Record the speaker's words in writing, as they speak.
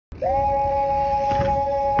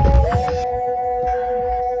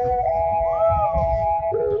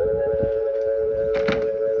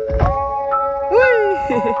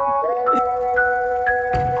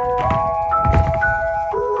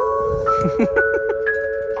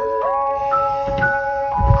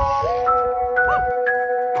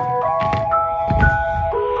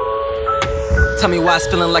Tell me why it's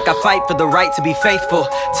feeling like I fight for the right to be faithful.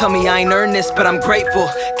 Tell me I ain't earned this, but I'm grateful.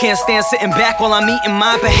 Can't stand sitting back while I'm eating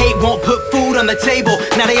mine, but hate won't put food on the table.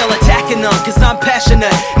 Now they all attacking them, cause I'm passionate.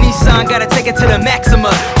 Nissan gotta take it to the maxima.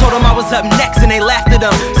 Told them I was up next and they laughed at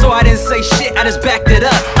them. So I didn't say shit, I just backed it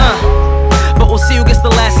up, But we'll see who gets the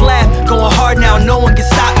last laugh. Going hard now, no one can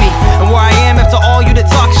stop me. And where I am after all you to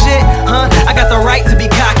talk shit, I got the right to be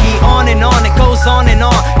cocky. On and on, it goes on and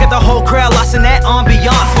on. Got the whole crowd lost in that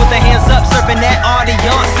ambiance, with their hands up, surfing that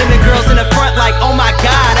audience. And the girls in the front like, oh my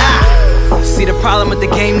God, See the problem with the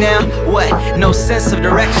game now? What? No sense of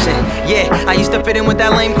direction. Yeah, I used to fit in with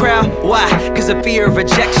that lame crowd. Why? Cause of fear of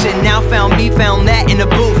rejection. Now found me, found that in the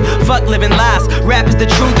booth. Fuck living lies, rap is the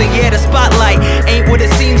truth. And yeah, the spotlight ain't what it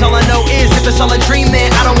seems. All I know is if it's all a dream, then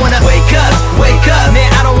I don't wanna wake up, man,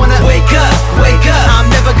 I don't wanna wake up, I'm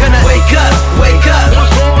never gonna wake up,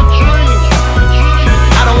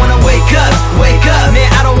 I don't wanna wake up, man,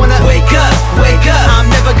 I don't wanna wake up, I'm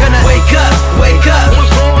never gonna wake up,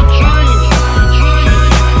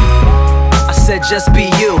 I said just be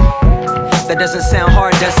you. That doesn't sound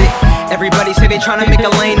hard, does it? Everybody say they tryna make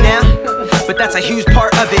a lane now, but that's a huge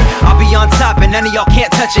part of it. I'll be on top and none of y'all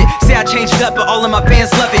can't touch it. Say I changed up, but all of my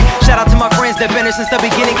fans love it. Shout out to my friends that been here since the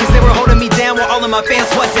beginning, cause they were holding me down while all of my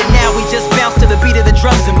fans wasn't. Now we just bounce to the beat of the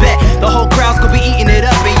drums and bet the whole crowd's gonna be eating it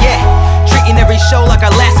up. And yeah, treating every show like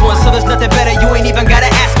our last one, so there's nothing better, you ain't even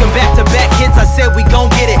gotta ask them. Back to back hits, I said we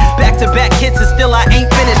gon' get it. Back to back hits and still I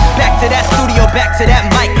ain't finished. Back to that studio, back to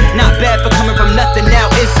that mic. Not bad for coming from nothing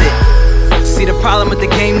now, is it? See the problem with the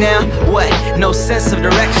game now? What? No sense of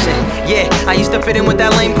direction. Yeah, I used to fit in with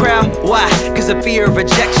that lame crowd. Why? Cause of fear of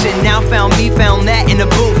rejection. Now found me, found that in the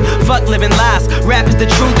booth. Fuck living lies, rap is the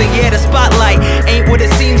truth. And yeah, the spotlight ain't what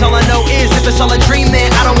it seems. All I know is if it's all a dream,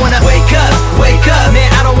 then I don't wanna wake up, man,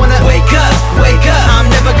 I don't wanna wake up, I'm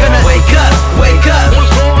never gonna wake up,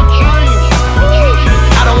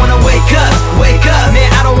 I don't wanna wake up, man,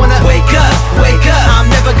 I don't wanna wake up, I'm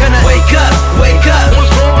never gonna wake up,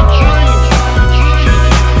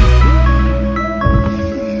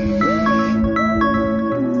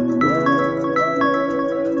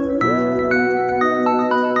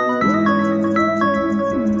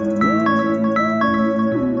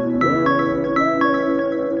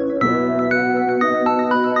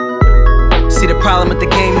 See the problem with the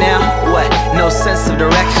game now? What? No sense of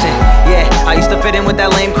direction. Yeah, I used to fit in with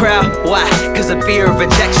that lame crowd. Why? Cause of fear of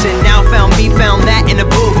rejection. Now found me, found that in the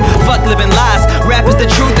booth. Fuck living lies, rap is the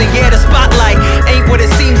truth. And yeah, the spotlight ain't what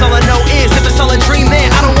it seems. All I know is if it's all a dream,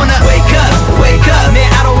 man, I don't wanna wake up, man,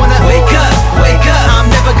 I don't wanna wake up, I'm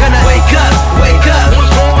never gonna wake up,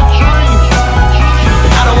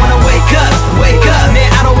 I don't wanna wake up, man,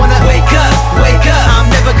 I don't wanna wake up,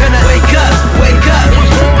 I'm never gonna wake up,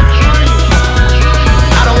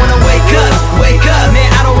 I don't wanna wake up, man,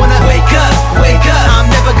 I don't wanna wake up, I'm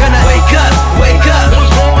never gonna wake up,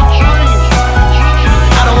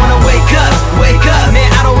 I don't wanna wake up, man,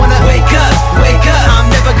 I don't wanna wake up, I'm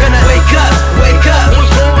never gonna wake up,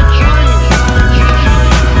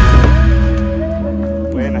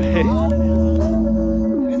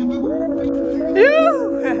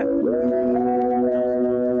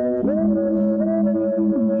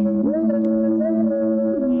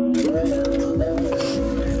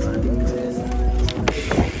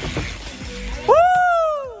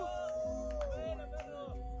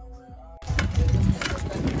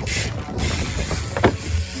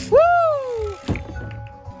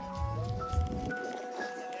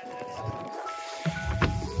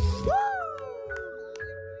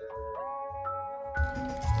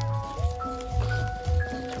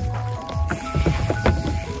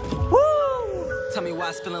 Tell me why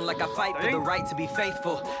it's feeling like I fight for the right to be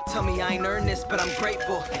faithful. Tell me I ain't earned this, but I'm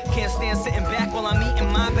grateful. Can't stand sitting back while I'm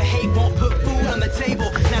eating mine, but hate won't put food on the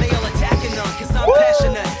table. Now they all attacking them, cause I'm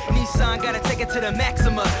passionate. Nissan gotta take it to the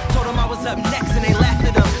maxima. Told them I was up next and they laughed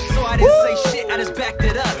at them. So I didn't say shit, I just backed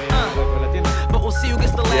it up, But we'll see who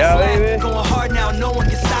gets the last laugh. Going hard now, no one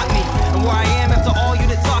can stop me. And where I am after all you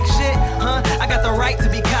to talk shit, I got the right to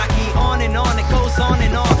be cocky. On and on, it goes on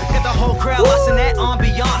and on. Got the whole crowd lost in that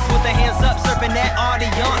ambiance, with their hands up, surfing that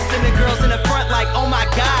audience. And the girls in the front like, oh my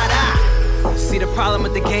God, See the problem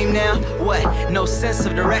with the game now? What? No sense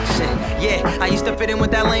of direction. Yeah, I used to fit in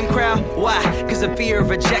with that lame crowd. Why? Cause of fear of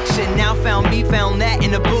rejection. Now found me, found that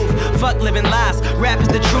in the booth. Fuck living lies, rap is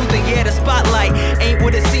the truth. And yeah, the spotlight ain't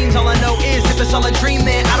what it seems. All I know is if it's all a dream,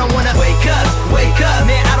 then I don't wanna wake up,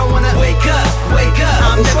 man, I don't wanna wake up,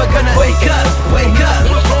 I'm never gonna wake up,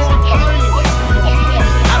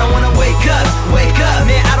 I don't wanna wake up,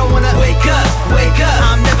 man, I don't wanna wake up,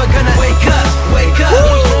 I'm never gonna wake up,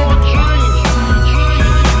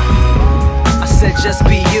 I said just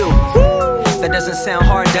be you. That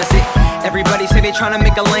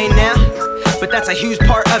pick a lane now, but that's a huge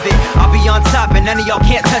part of it. I'll be on top and none of y'all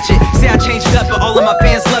can't touch it. Say I changed up, but all of my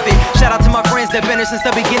fans love it. Shout out to my friends that been here since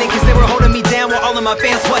the beginning, cause they were holding me down while all of my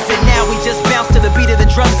fans wasn't. Now we just bounce to the beat of the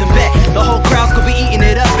drums and bet the whole crowd's gonna be eating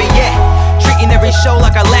it up, and yeah, treating every show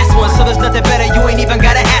like our last one, so there's nothing better, you ain't even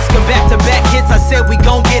gotta ask them. Back-to-back hits, I said we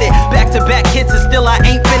gon' get it. Back-to-back hits and still I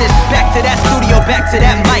ain't finished. Back to that studio, back to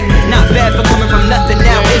that mic. Not bad for coming from nothing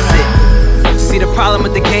now, is it? See the problem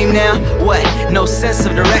with the game now? What? No sense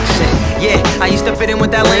of direction. Yeah, I used to fit in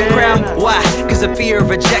with that lame crowd. Why? Cause of fear of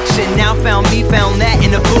rejection. Now found me, found that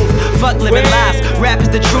in the booth. Fuck living lies, rap is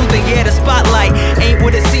the truth, and yeah, the spotlight ain't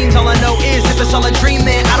what it seems. All I know is if it's all a dream,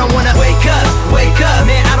 then I don't wanna wake up,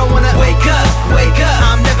 man, I don't wanna wake up,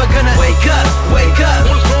 I'm never gonna wake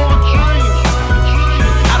up.